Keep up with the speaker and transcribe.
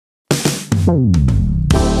A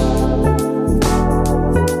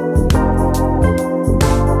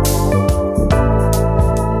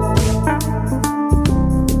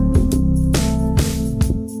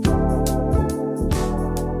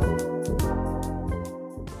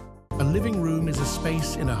living room is a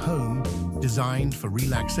space in a home designed for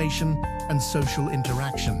relaxation and social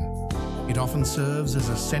interaction. It often serves as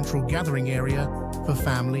a central gathering area for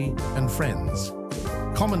family and friends.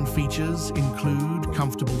 Common features include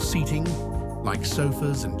comfortable seating, like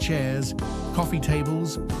sofas and chairs, coffee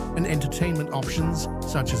tables, and entertainment options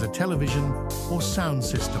such as a television or sound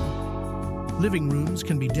system. Living rooms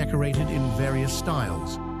can be decorated in various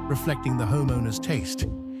styles, reflecting the homeowner's taste,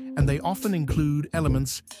 and they often include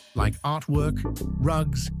elements like artwork,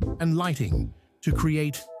 rugs, and lighting to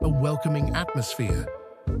create a welcoming atmosphere.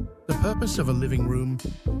 The purpose of a living room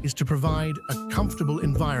is to provide a comfortable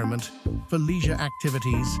environment for leisure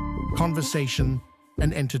activities, conversation,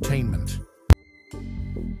 and entertainment.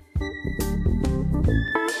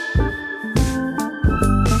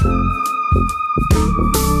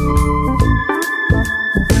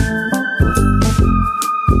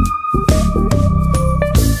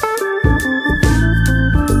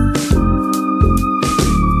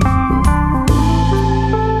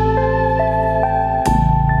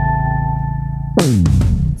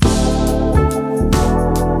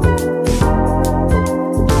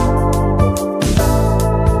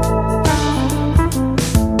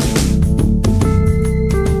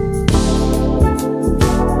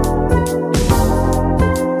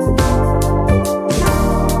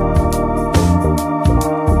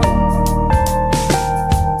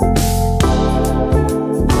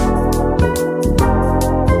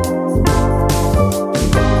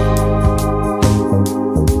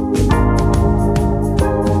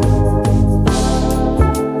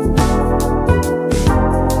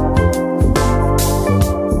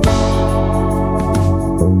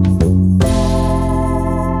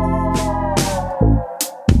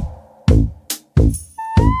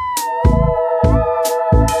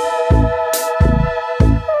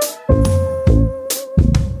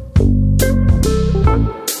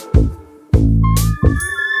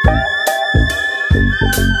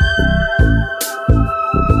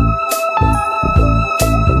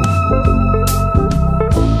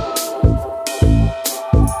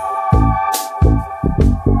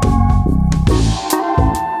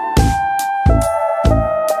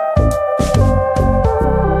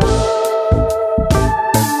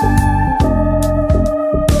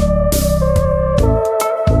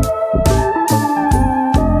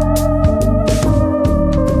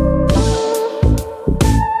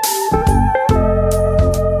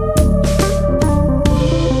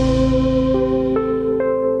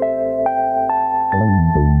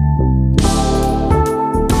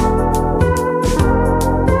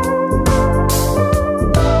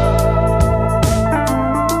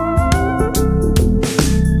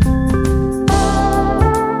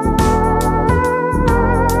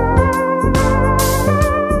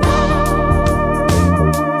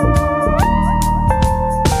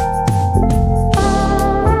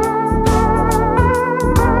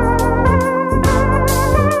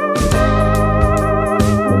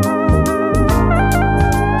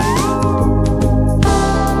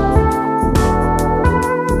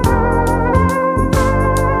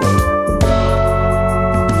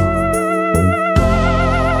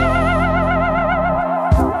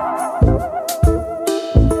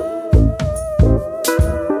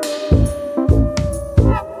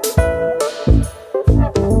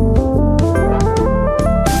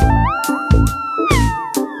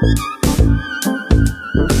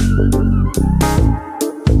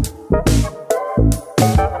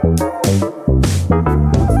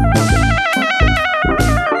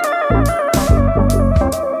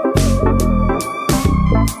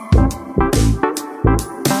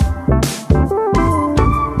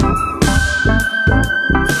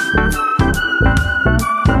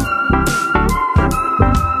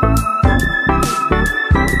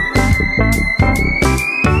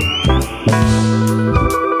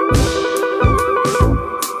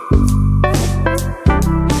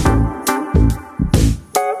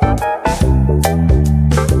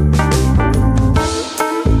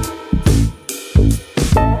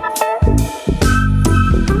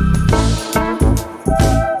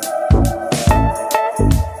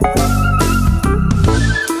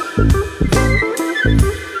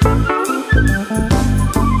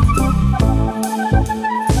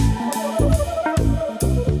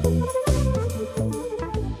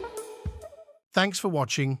 Thanks for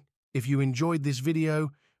watching. If you enjoyed this video,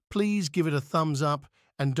 please give it a thumbs up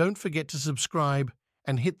and don't forget to subscribe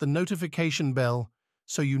and hit the notification bell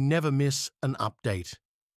so you never miss an update.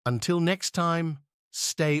 Until next time,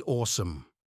 stay awesome.